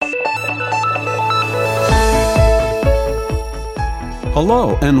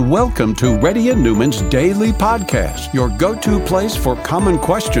Hello and welcome to Reddy and Newman's Daily Podcast, your go-to place for common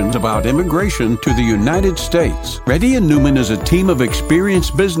questions about immigration to the United States. Reddy and Newman is a team of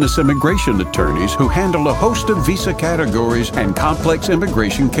experienced business immigration attorneys who handle a host of visa categories and complex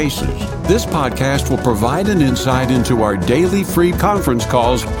immigration cases. This podcast will provide an insight into our daily free conference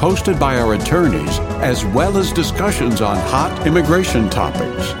calls hosted by our attorneys, as well as discussions on hot immigration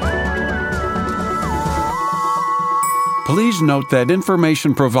topics. Please note that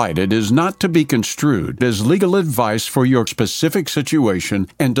information provided is not to be construed as legal advice for your specific situation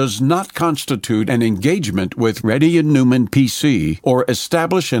and does not constitute an engagement with Reddy and Newman PC or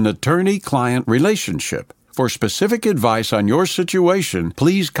establish an attorney-client relationship. For specific advice on your situation,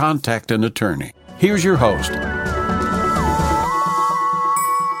 please contact an attorney. Here's your host.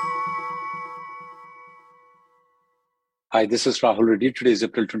 Hi, this is Rahul Reddy. Today is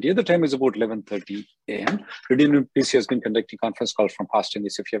April 20th. The time is about 11:30 a.m. Reddy and Newman PC has been conducting conference calls from past 10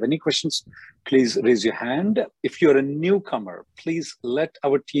 days. If you have any questions, please raise your hand. If you're a newcomer, please let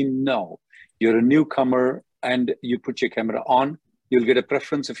our team know you're a newcomer and you put your camera on. You'll get a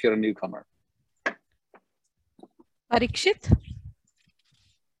preference if you're a newcomer. Parikshit?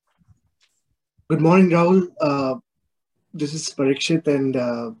 Good morning, Rahul. This is Parikshit, and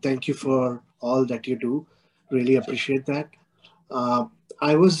thank you for all that you do. Really appreciate that.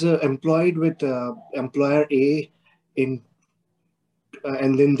 I was employed with employer A and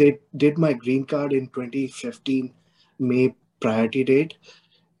then they did my green card in 2015 May priority date,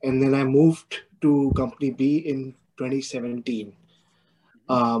 and then I moved to company B in 2017.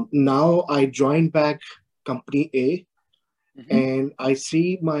 Now I joined back company A, and I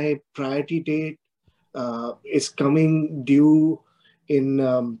see my priority date is coming due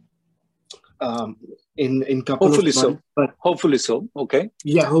in couple hopefully of months. So. But hopefully so. Okay.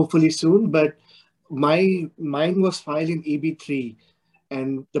 Yeah, hopefully soon. But mine was filed in EB3,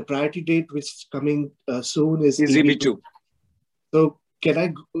 and the priority date which is coming soon is EB2. So can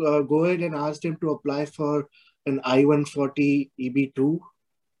I go ahead and ask them to apply for an I-140 EB2?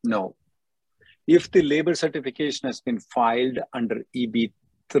 No. If the labor certification has been filed under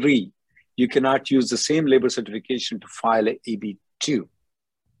EB3, you cannot use the same labor certification to file a EB2.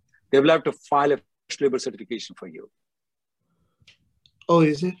 They will have to file a labor certification for you. Oh,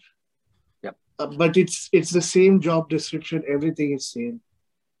 is it? Yeah. But it's the same job description. Everything is same.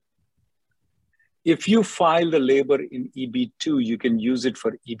 If you file the labor in EB2, you can use it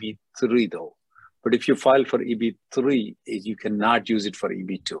for EB3 though. But if you file for EB3, you cannot use it for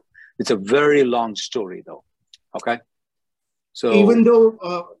EB2. It's a very long story though. Okay. So even though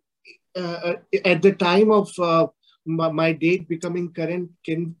at the time of my date becoming current,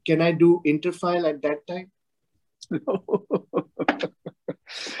 can I do interfile at that time?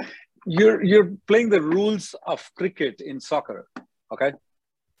 You're playing the rules of cricket in soccer. Okay.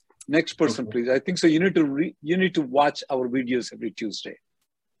 Next person, Okay. please. I think so. You need to watch our videos every Tuesday.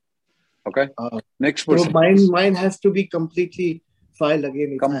 Okay. Next person. So mine has to be completely filed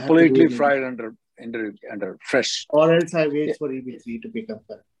again. Completely filed under fresh. Or else I wait for EB3 to become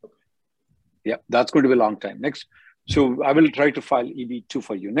current. Okay. Yeah, that's going to be a long time. Next. So I will try to file EB2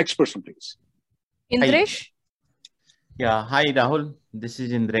 for you. Next person, please. Indresh? Yeah, hi Rahul. This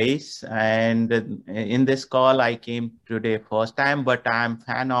is Indresh, and in this call I came today first time, but I'm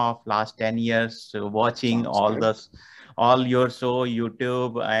fan of last 10 years watching Sounds all your show,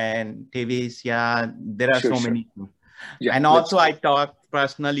 YouTube and TVs. Yeah, there are Sure. many. Yeah, and also I talked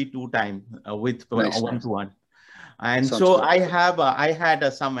personally 2 times with one-to-one. And Sounds so good. I had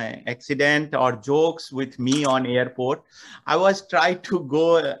some accident or jokes with me on airport. I was trying to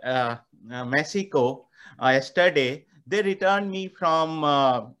go Mexico yesterday. They returned me from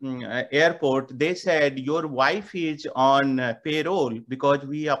airport. They said, your wife is on payroll because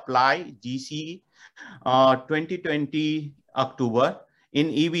we apply GC 2020 October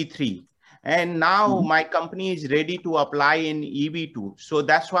in EB3. And now my company is ready to apply in EB2. So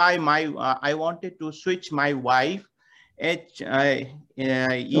that's why I wanted to switch my wife EAD.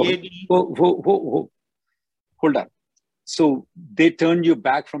 Hold on. So they turned you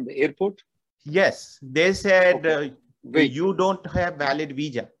back from the airport? Yes, they said Wait. you don't have valid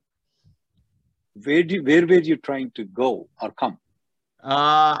visa. Where were you trying to go or come?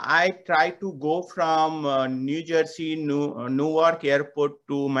 I tried to go from New Jersey, Newark Airport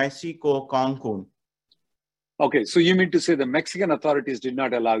to Mexico, Cancun. Okay, so you mean to say the Mexican authorities did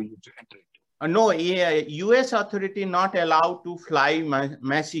not allow you to enter it? No, U.S. authority not allowed to fly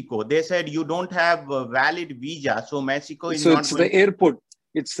Mexico. They said you don't have a valid visa, so Mexico is So not. it's the airport.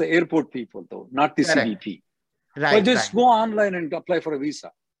 It's the airport people, though, not the Correct. CBP. Right. Well, just go online and apply for a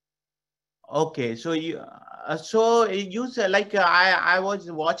visa. Okay, so you said, like I was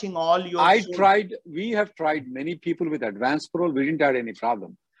watching all your. We have tried many people with advanced parole. We didn't have any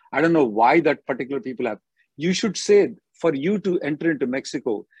problem. I don't know why that particular people have. You should say for you to enter into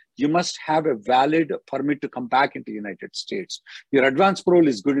Mexico, you must have a valid permit to come back into the United States. Your advanced parole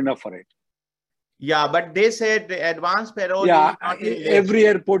is good enough for it. Yeah, but they said the advanced parole. Yeah, is not in every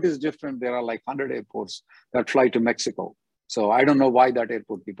airport is different. There are like 100 airports that fly to Mexico. So I don't know why that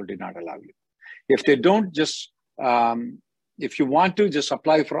airport people did not allow you. If they don't, just if you want to, just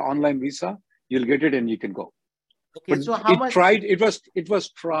apply for online visa. You'll get it and you can go. Okay, but so how much? It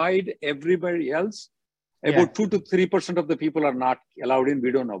was tried everybody else. About 2 to 3% of the people are not allowed in.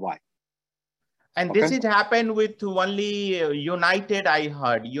 We don't know why. And this has happened with only United. I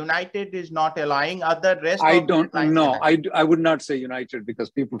heard United is not allowing other rest. I don't know. I would not say United because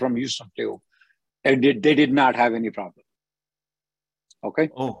people from Houston flew. They did not have any problem. Okay.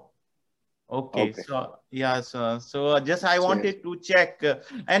 Oh. Okay. So yeah, so just I wanted to check.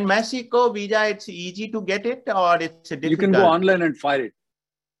 And Mexico visa, it's easy to get it or it's difficult? You can go online and file it.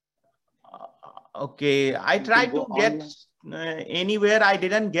 Okay, I tried to get anywhere. I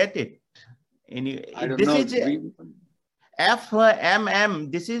didn't get it. I don't know.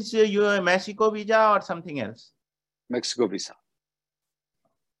 FMM. This is your Mexico visa or something else? Mexico visa.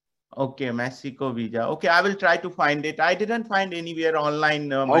 Okay, Mexico visa. Okay, I will try to find it. I didn't find anywhere online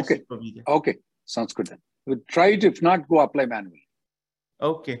Mexico visa. Okay, sounds good then. We'll try it. If not, go apply manually.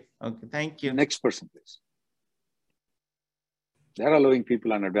 Okay, thank you. Next person, please. They're allowing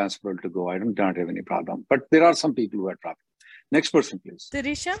people on advanced parole to go. I don't have any problem. But there are some people who have problem. Next person, please.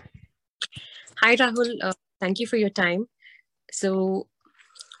 Sirisha? Hi, Rahul. Thank you for your time. So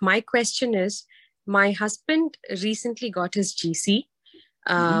my question is, my husband recently got his GC.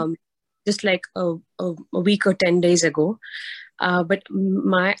 Just like a week or 10 days ago. But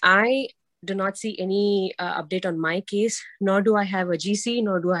I do not see any update on my case, nor do I have a GC,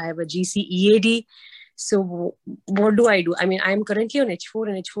 nor do I have a GC EAD. So what do I do? I mean, I'm currently on H4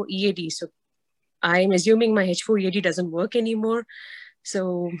 and H4 EAD. So I'm assuming my H4 EAD doesn't work anymore.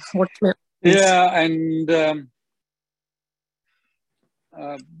 So what's my... Yeah, and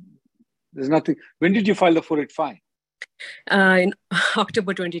there's nothing. When did you file the 485? In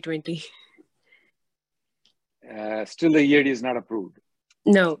October 2020. Still the EAD is not approved.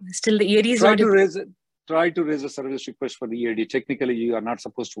 No, still the EAD is not approved. Try to raise a service request for the EAD. Technically, you are not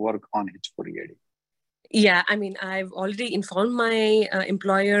supposed to work on H4 EAD. Yeah, I mean, I've already informed my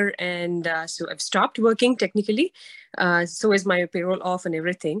employer, and so I've stopped working technically. So is my payroll off and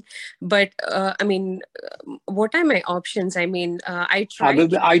everything. But I mean, what are my options? I mean, I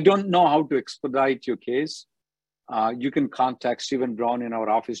tried. I don't know how to expedite your case. You can contact Stephen Brown in our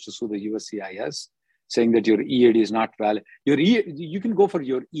office to sue the USCIS, saying that your EAD is not valid. You can go for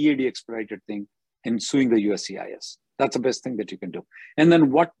your EAD expedited thing and suing the USCIS. That's the best thing that you can do. And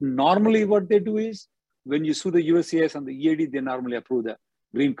then what they do is, when you sue the USCIS on the EAD, they normally approve the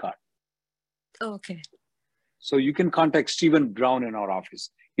green card. Okay. So you can contact Stephen Brown in our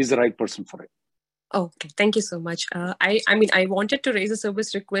office. He's the right person for it. Okay, thank you so much. I mean, I wanted to raise a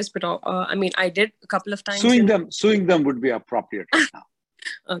service request, but I mean, I did a couple of times. Suing them would be appropriate right now.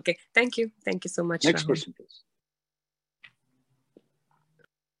 Okay, thank you so much. Next Rahul. person, please.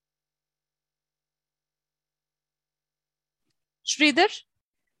 Sridhar?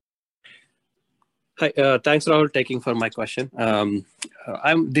 Hi, thanks Rahul taking for my question.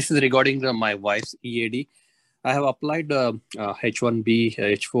 This is regarding my wife's EAD. I have applied H1B,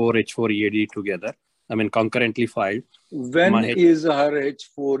 H4 EAD together. I mean, concurrently filed. When is her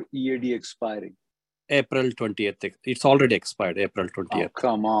H4 EAD expiring? April 20th. It's already expired, April 20th. Oh,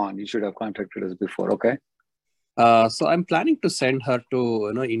 come on. You should have contacted us before, okay? So I'm planning to send her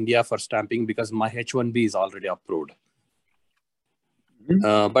to India for stamping because my H1B is already approved.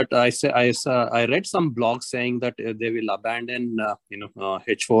 But I read some blogs saying that they will abandon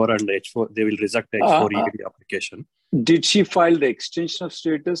H4 and H4. They will reject H4 EAD application. Did she file the extension of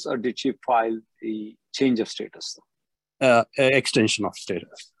status or did she file the change of status? Extension of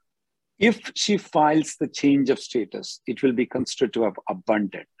status. If she files the change of status, it will be considered to have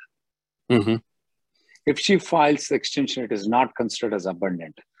abundant. If she files the extension, it is not considered as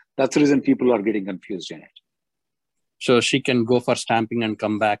abundant. That's the reason people are getting confused in it. So she can go for stamping and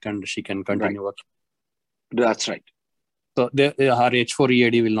come back and she can continue working. That's right. So her H4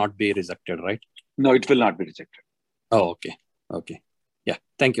 EAD will not be rejected, right? No, it will not be rejected. Oh, okay. Okay. Yeah.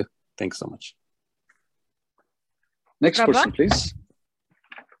 Thank you. Thanks so much. Next person, please.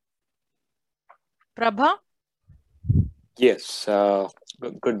 Prabha? Yes.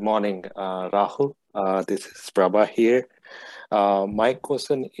 Good morning, Rahul. This is Prabha here. My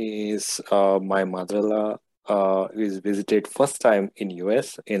question is, my mother-in-law is visited first time in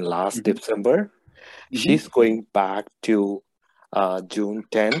US in last December. She's going back to June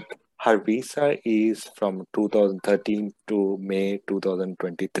 10th. Her visa is from 2013 to May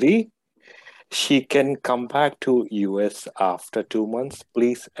 2023. She can come back to US after 2 months.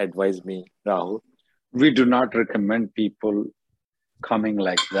 Please advise me, Rahul. We do not recommend people coming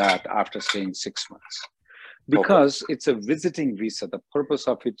like that after staying 6 months. Because it's a visiting visa. The purpose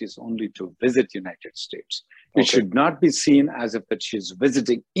of it is only to visit United States. It should not be seen as if that she's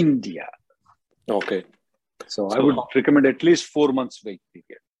visiting India. Okay. So I would recommend at least 4 months wait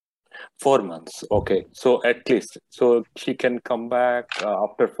period. 4 months. Okay. So at least. So she can come back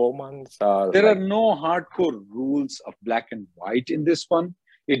after 4 months? There are no hardcore rules of black and white in this one.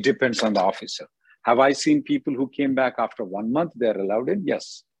 It depends on the officer. Have I seen people who came back after 1 month? They're allowed in?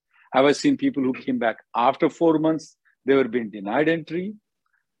 Yes. Have I seen people who came back after 4 months? They were being denied entry.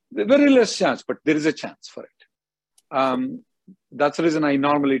 Very less chance, but there is a chance for it. That's the reason I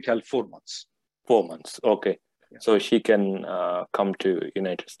normally tell 4 months. 4 months. Okay. Yeah. So she can come to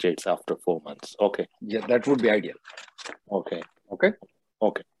United States after 4 months. Okay. Yeah, that would be ideal. Okay. Okay.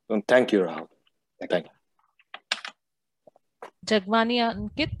 Okay. And thank you, Rahul. Thank you. Jagmani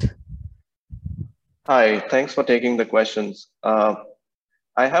Ankit. Hi, thanks for taking the questions.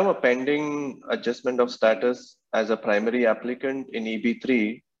 I have a pending adjustment of status as a primary applicant in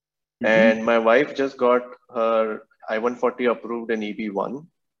EB3, and my wife just got her I-140 approved in EB1.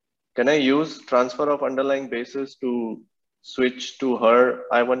 Can I use transfer of underlying basis to switch to her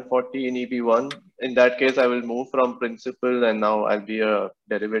I-140 in EB1? In that case, I will move from principal and now I'll be a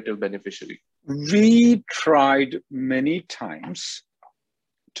derivative beneficiary. We tried many times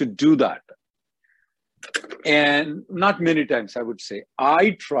to do that. And not many times, I would say. I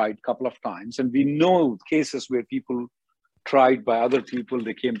tried a couple of times, and we know cases where people tried by other people,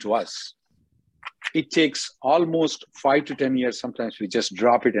 they came to us. It takes almost 5 to 10 years. Sometimes we just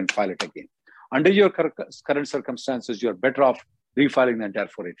drop it and file it again. Under your current circumstances, you're better off refiling the entire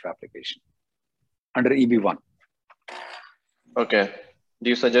 482 application under EB1. Okay. Do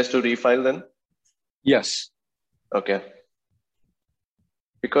you suggest to refile then? Yes. Okay.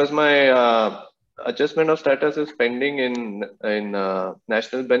 Because my adjustment of status is pending in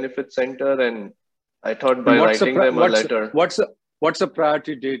National Benefit Center, and I thought by writing them a letter. What's the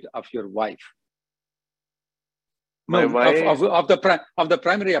priority date of your wife? My wife of the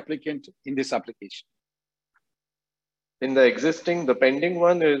primary applicant in this application. In the existing, the pending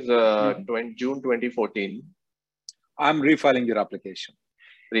one is June 2014. I'm refiling your application.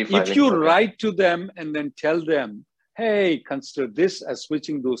 Refiling, if you write to them and then tell them, hey, consider this as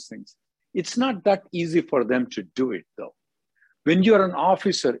switching those things. It's not that easy for them to do it, though. When you're an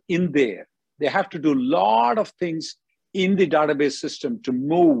officer in there, they have to do a lot of things in the database system to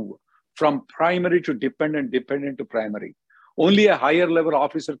move from primary to dependent, dependent to primary. Only a higher level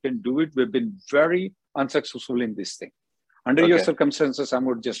officer can do it. We've been very unsuccessful in this thing. Under your circumstances, I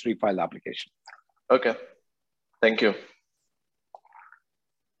would just refile the application. Okay. Thank you.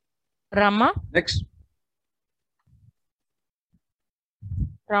 Rama. Next.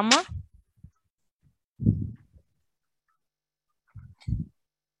 Rama.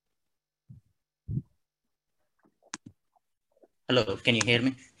 Hello, can you hear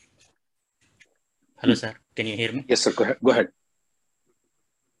me? Hello, sir. Can you hear me? Yes, sir. Go ahead.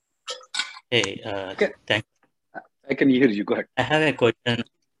 Hey, thanks. I can hear you. Go ahead. I have a question.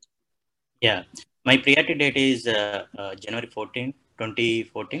 Yeah, my priority date is January 14,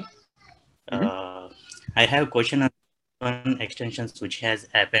 2014. I have a question on extensions which has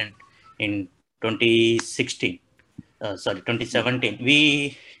happened in 2017.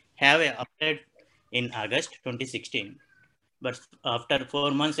 We have applied in August 2016, but after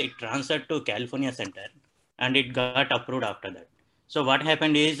 4 months, it transferred to California Center and it got approved after that. So what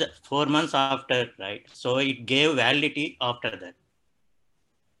happened is 4 months after, right? So it gave validity after that.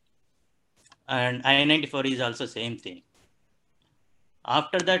 And I-94 is also same thing.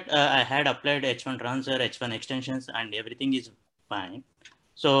 After that, I had applied H1 transfer, H1 extensions, and everything is fine.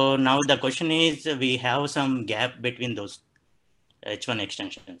 So now the question is, we have some gap between those H1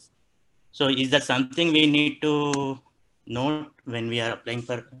 extensions. So is that something we need to note when we are applying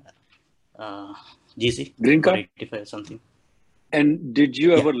for GC? Green card? Or something. And did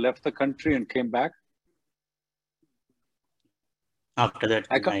you ever left the country and came back? After that,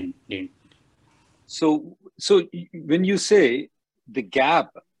 I didn't. So when you say the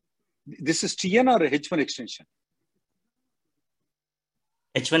gap, this is TN or a H1 extension?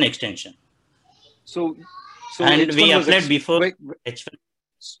 H1 extension. So and H1 we applied before H1.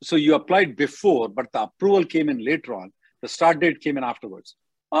 So you applied before, but the approval came in later on. The start date came in afterwards.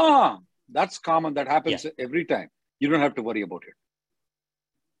 That's common. That happens every time. You don't have to worry about it.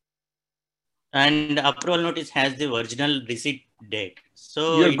 And approval notice has the original receipt date.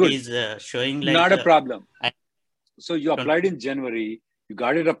 So You're it good. is showing like... Not a problem. So you applied in January, you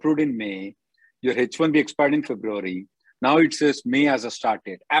got it approved in May, your H1B expired in February. Now it says May as a start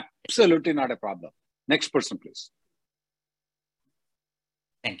date. Absolutely not a problem. Next person, please.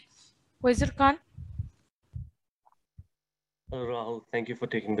 Thank you. Wazir Khan. Hello, Rahul. Thank you for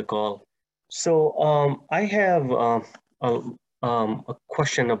taking the call. So I have a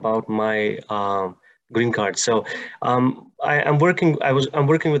question about my green card. So I'm working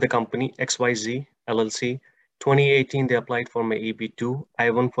with a company, XYZ LLC. 2018, they applied for my EB2.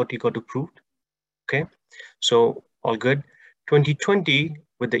 I-140 got approved. Okay, so all good. 2020,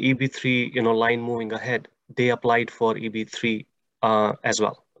 with the EB3, line moving ahead, they applied for EB3 as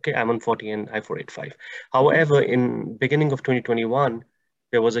well. Okay, I-140 and I-485. However, in beginning of 2021,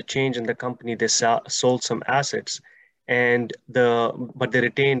 there was a change in the company. They sold some assets, but they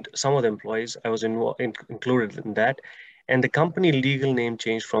retained some of the employees. I was included in that. And the company legal name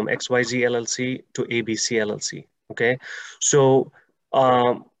changed from XYZ LLC to ABC LLC. Okay, so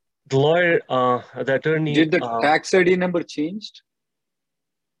the lawyer, the attorney... Did the tax ID number changed?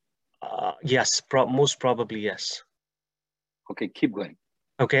 Yes, most probably yes. Okay, keep going.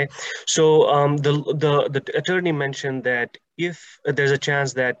 Okay, so the attorney mentioned that if there's a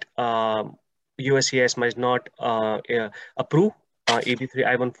chance that USCIS might not approve EB3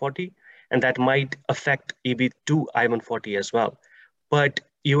 I-140, and that might affect EB2 I-140 as well. But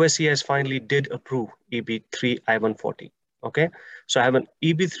USCIS finally did approve EB3 I-140. Okay, so I have an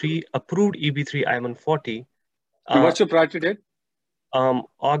approved EB3 I-140. What's your priority date?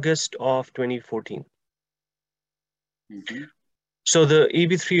 August of 2014. Mm-hmm. So the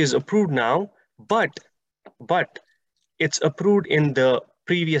EB3 is approved now, but it's approved in the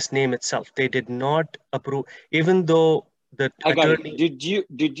previous name itself. They did not approve, even though the attorney... Did you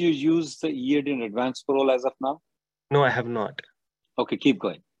use the EAD in advance parole as of now? No, I have not. Okay, keep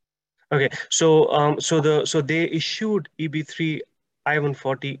going. Okay, so so they issued EB3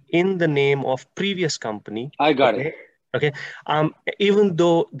 I-140 in the name of previous company. I got it. Okay, even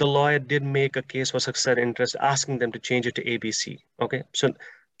though the lawyer did make a case for successor interest, asking them to change it to ABC. Okay, so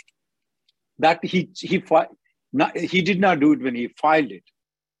that he did not do it when he filed it.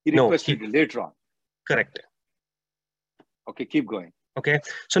 He requested it later on. Correct. Okay, keep going. Okay,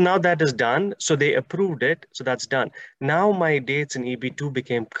 so now that is done. So they approved it. So that's done. Now my dates in EB2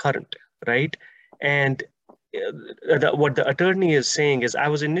 became current, right? And what the attorney is saying is, I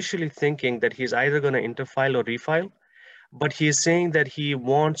was initially thinking that he's either going to interfile or refile, but he is saying that he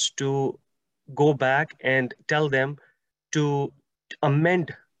wants to go back and tell them to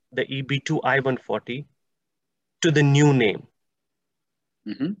amend the EB2 I-140 to the new name.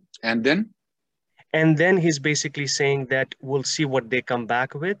 Mm-hmm. And then? And then he's basically saying that we'll see what they come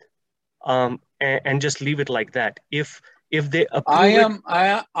back with, and just leave it like that. If they approve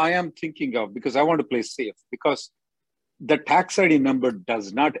I am thinking of, because I want to play safe, because the tax ID number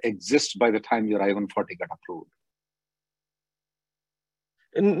does not exist by the time your I-140 got approved.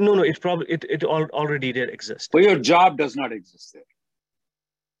 No, it already did exist. But your job does not exist there.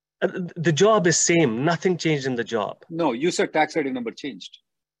 The job is same. Nothing changed in the job. No, you said tax ID number changed.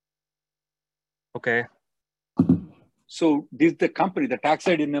 Okay. So did the company, the tax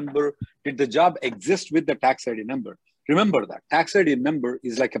ID number, did the job exist with the tax ID number? Remember that tax ID number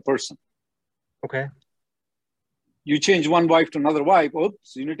is like a person. Okay. You change one wife to another wife,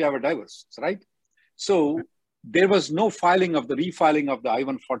 oops, you need to have a divorce, right? So there was no refiling of the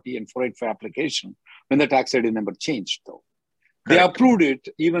I-140 and 485 application when the tax ID number changed, though. Correct. They approved it,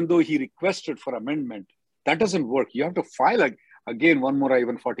 even though he requested for amendment. That doesn't work. You have to file again one more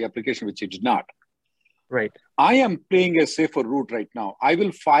I-140 application, which he did not. Right. I am playing a safer route right now. I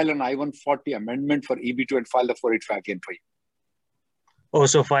will file an I-140 amendment for EB2 and file the 485 again for you. Oh,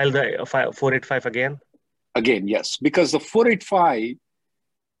 so file the 485 again? Again, yes. Because the 485,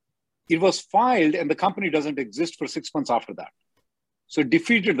 it was filed and the company doesn't exist for 6 months after that. So it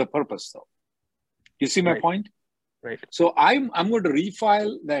defeated the purpose, though. You see my point? Right. So I'm going to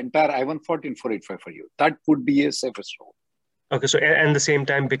refile the entire I-140 and 485 for you. That would be a safest route. Okay. So at the same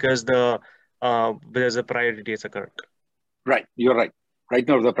time, because there's a priority dates are correct. Right. You're right. Right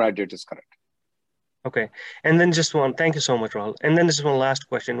now, the priority date is correct. Okay. And then thank you so much, Rahul. And then just one last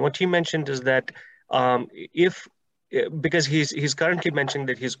question. What he mentioned is that because he's currently mentioning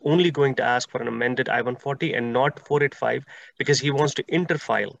that he's only going to ask for an amended I-140 and not 485 because he wants to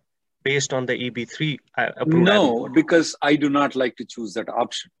interfile based on the EB3 approved. No, because I do not like to choose that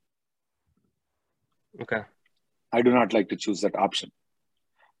option. Okay. I do not like to choose that option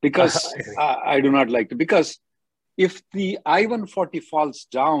because I do not like to, because if the I-140 falls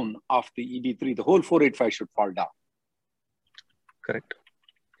down off the EB3, the whole 485 should fall down. Correct.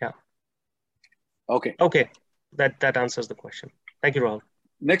 Yeah. Okay. Okay. That answers the question. Thank you, Rahul.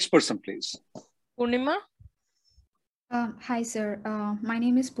 Next person, please. Purnima. Hi, sir. My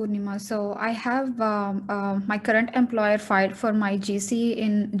name is Purnima. So I have my current employer filed for my GC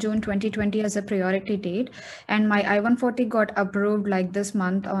in June 2020 as a priority date, and my I-140 got approved like this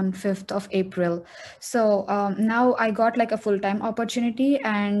month on 5th of April. So now I got like a full-time opportunity,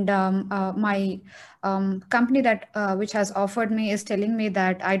 and my company that which has offered me is telling me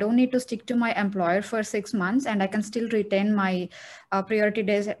that I don't need to stick to my employer for 6 months, and I can still retain my priority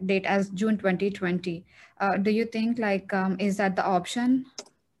date as June 2020. Do you think like, is that the option?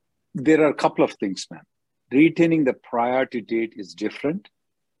 There are a couple of things, ma'am. Retaining the priority date is different.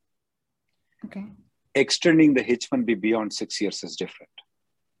 Okay. Extending the H-1B beyond 6 years is different.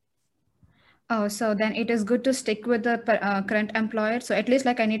 Oh, so then it is good to stick with the current employer. So at least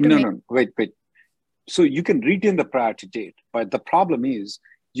like I need to No, wait. So you can retain the priority date, but the problem is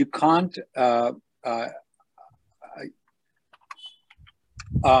you can't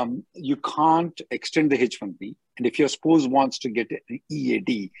extend the H-1B. And if your spouse wants to get an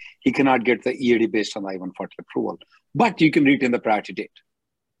EAD, he cannot get the EAD based on the I-140 approval. But you can retain the priority date.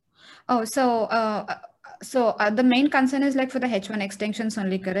 Oh, so the main concern is like for the H-1 extensions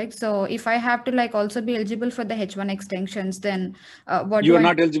only, correct? So if I have to like also be eligible for the H-1 extensions, then what you are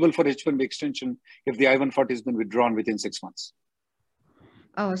not eligible for H-1B extension if the I-140 has been withdrawn within 6 months.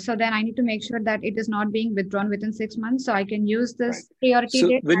 Oh, so then I need to make sure that it is not being withdrawn within 6 months, so I can use this priority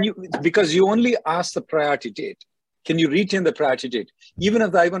date. Because you only ask the priority date, can you retain the priority date? Even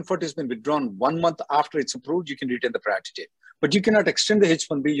if the I-140 has been withdrawn 1 month after it's approved, you can retain the priority date. But you cannot extend the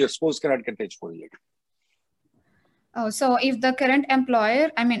H-1B. Your spouse cannot get the H-4 EAD. Oh, so if the current employer,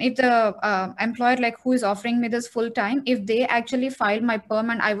 I mean, if the employer like who is offering me this full time, if they actually file my perm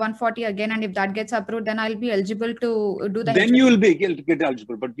and I-140 again, and if that gets approved, then I'll be eligible to do the. Then you will be get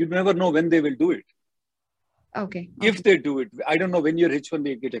eligible, but you never know when they will do it. Okay. If they do it, I don't know when your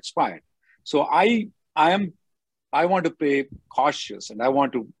H-1B get expired. So I want to be cautious, and I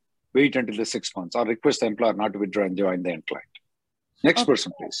want to wait until the 6 months. I'll request the employer not to withdraw and join the end client. Next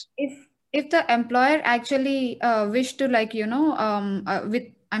person, please. If the employer actually wish to like, you know,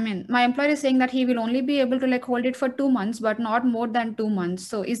 my employer is saying that he will only be able to like hold it for 2 months, but not more than 2 months.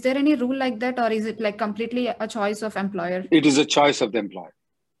 So is there any rule like that, or is it like completely a choice of employer? It is a choice of the employer.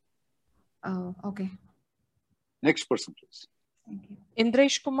 Oh, okay. Next person, please. Thank you.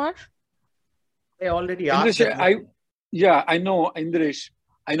 Indresh Kumar. I already asked. Indresh, I know, Indresh.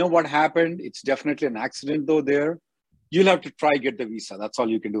 I know what happened. It's definitely an accident though there. You'll have to try get the visa. That's all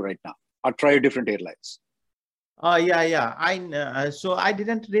you can do right now. Or try a different airlines. Yeah. So I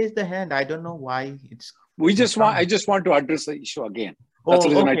didn't raise the hand. I don't know why it's. I just want to address the issue again. That's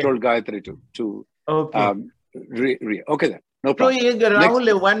the reason I told Gayatri to. Okay. Okay then. No problem. So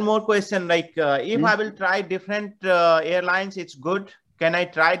Rahul, one more question. Like, if I will try different airlines, it's good. Can I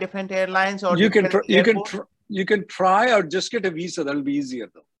try different airlines or you can try or just get a visa. That'll be easier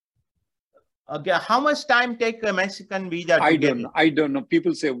though. Okay, how much time take a Mexican visa? I don't know.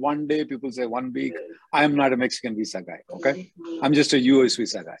 People say 1 day, people say 1 week. I am not a Mexican visa guy. Okay, I'm just a US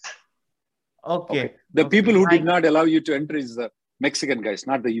visa guy. Okay. The people who did not allow you to enter is the Mexican guys,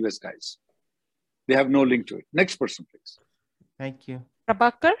 not the US guys. They have no link to it. Next person, please. Thank you.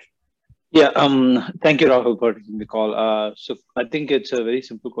 Prabhakar. Yeah. Thank you, Rahul, for taking the call. So I think it's a very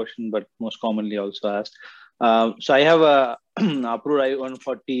simple question, but most commonly also asked. So I have a approved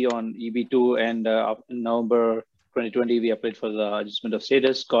I-140 on EB2, and in November 2020, we applied for the adjustment of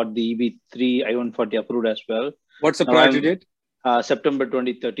status, got the EB3 I-140 approved as well. What's the priority date? September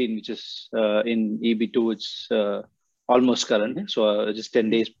 2013, which is in EB2, it's almost current. So just 10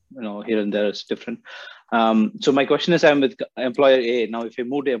 days, here and there is different. So my question is, I'm with employer A. Now, if I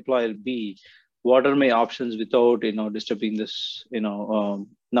move to employer B, what are my options without, disturbing this,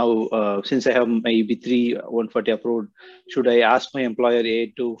 now, since I have my EB3 140 approved, should I ask my employer A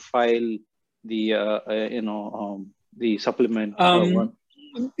to file the, the supplement?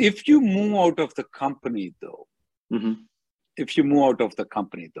 If you move out of the company though,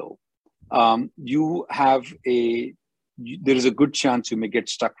 you have there is a good chance you may get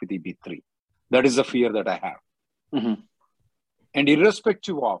stuck with EB3. That is the fear that I have. And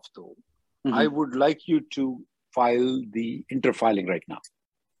irrespective of though, I would like you to file the interfiling right now.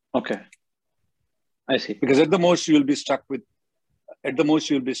 Okay. I see. Because at the most you'll be stuck with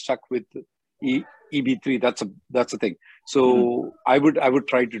EB3. That's the thing. So I would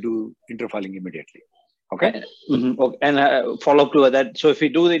try to do interfiling immediately. Okay. Okay. And follow up to that. So if we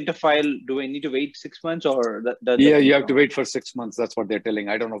do the interfile, do we need to wait 6 months or that? Yeah, you have to wait for 6 months. That's what they're telling.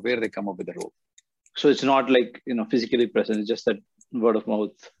 I don't know where they come up with the rule. So it's not like, physically present. It's just that word of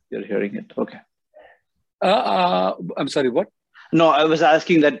mouth. You're hearing it. Okay. I'm sorry, what? No, I was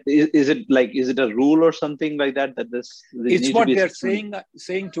asking that, is it a rule or something like that? It's what they're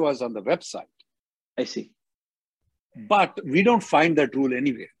saying to us on the website. I see. But we don't find that rule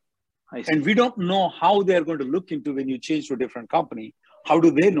anywhere. And we don't know how they're going to look into when you change to a different company. How do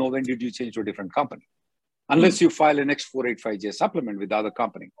they know when did you change to a different company? Unless you file an X485J supplement with the other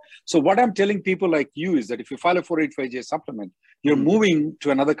company. So what I'm telling people like you is that if you file a 485J supplement, you're moving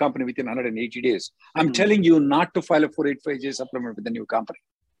to another company within 180 days. I'm telling you not to file a 485J supplement with a new company.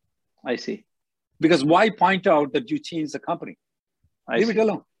 I see. Because why point out that you changed the company? Leave it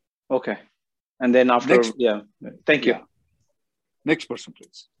alone. Okay. And then after, thank you. Next person,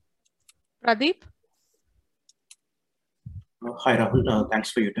 please. Pradeep? Hi, Rahul.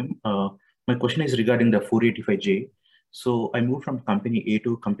 Thanks for your time. My question is regarding the 485J. So I moved from company A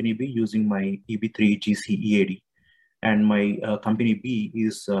to company B using my EB3 GC EAD. And my company B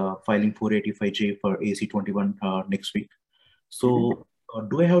is filing 485J for AC21 next week. So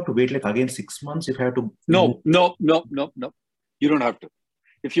do I have to wait again 6 months if I have to? No. You don't have to.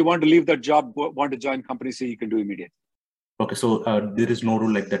 If you want to leave that job, want to join company C, you can do immediately. Okay, so there is no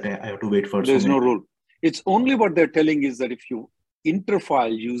rule like that. I have to wait for. There's no rule. It's only what they're telling is that if you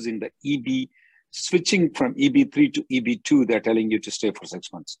interfile using the EB, switching from EB3 to EB2, they're telling you to stay for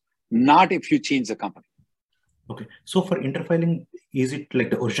 6 months. Not if you change the company. Okay, so for interfiling, is it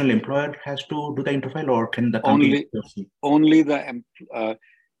like the original employer has to do the interfile, or can the company? Only the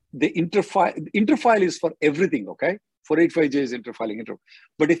interfile is for everything. Okay, 485J is interfiling.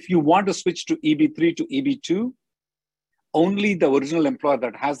 But if you want to switch to EB3 to EB2, only the original employer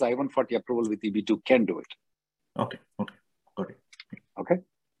that has the I-140 approval with EB2 can do it. Okay, got it. Okay,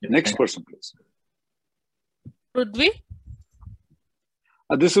 next person, please. Prudvi?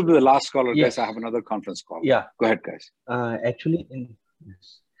 This will be the last caller, guys. I have another conference call. Yeah. Go ahead, guys. Actually, in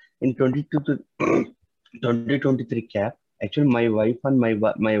 2023 cap, actually my wife and my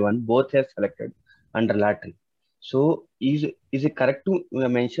one both have selected under lottery. So is it correct to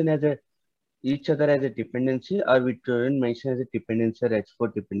mention as each other as a dependency, or we don't mention as a dependency or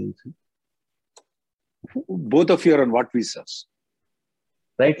export dependency? Both of you are on what visas?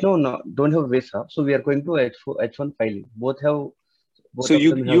 Right now, no, don't have visa. So we are going to H1 filing. Both have. So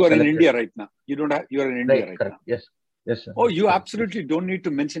you are in India right now. You are in India right now. Yes, sir. Oh, you absolutely don't need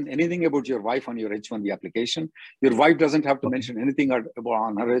to mention anything about your wife on your H1B application. Your wife doesn't have to mention anything on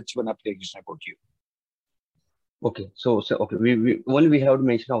her H1 application about you. Okay, so okay, we only have to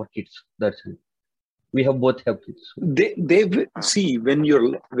mention our kids. That's it. We both have kids. They see when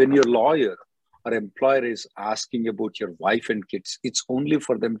your lawyer or employer is asking about your wife and kids, it's only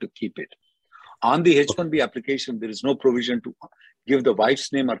for them to keep it. On the H1B application, there is no provision to give the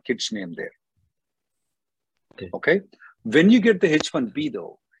wife's name or kid's name there. Okay. When you get the H1B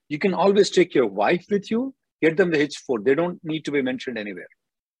though, you can always take your wife with you, get them the H4. They don't need to be mentioned anywhere.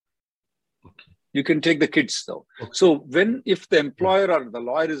 Okay. You can take the kids though. Okay. So if the employer or the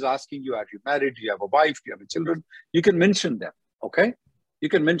lawyer is asking you, are you married? Do you have a wife? Do you have children? You can mention them. Okay. You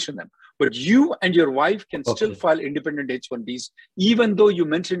can mention them. But you and your wife can still file independent H1Bs, even though you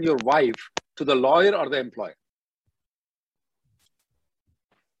mention your wife to the lawyer or the employer.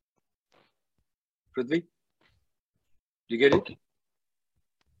 Prithvi, you get it?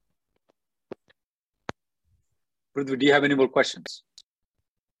 Prithvi, do you have any more questions?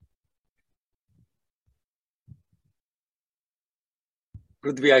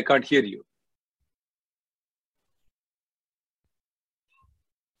 Prithvi, I can't hear you.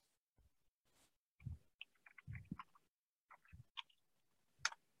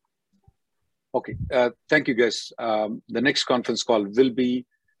 Okay, thank you guys. The next conference call will be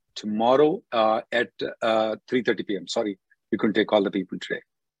tomorrow at 3:30 p.m. Sorry, we couldn't take all the people today.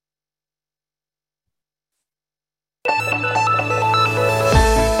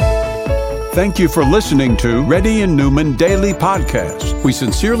 Thank you for listening to Reddy and Newman Daily Podcast. We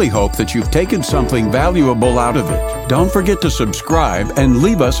sincerely hope that you've taken something valuable out of it. Don't forget to subscribe and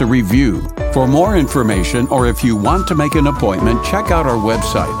leave us a review. For more information, or if you want to make an appointment, check out our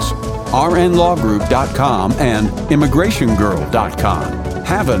websites, rnlawgroup.com and immigrationgirl.com.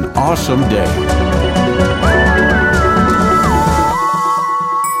 Have an awesome day.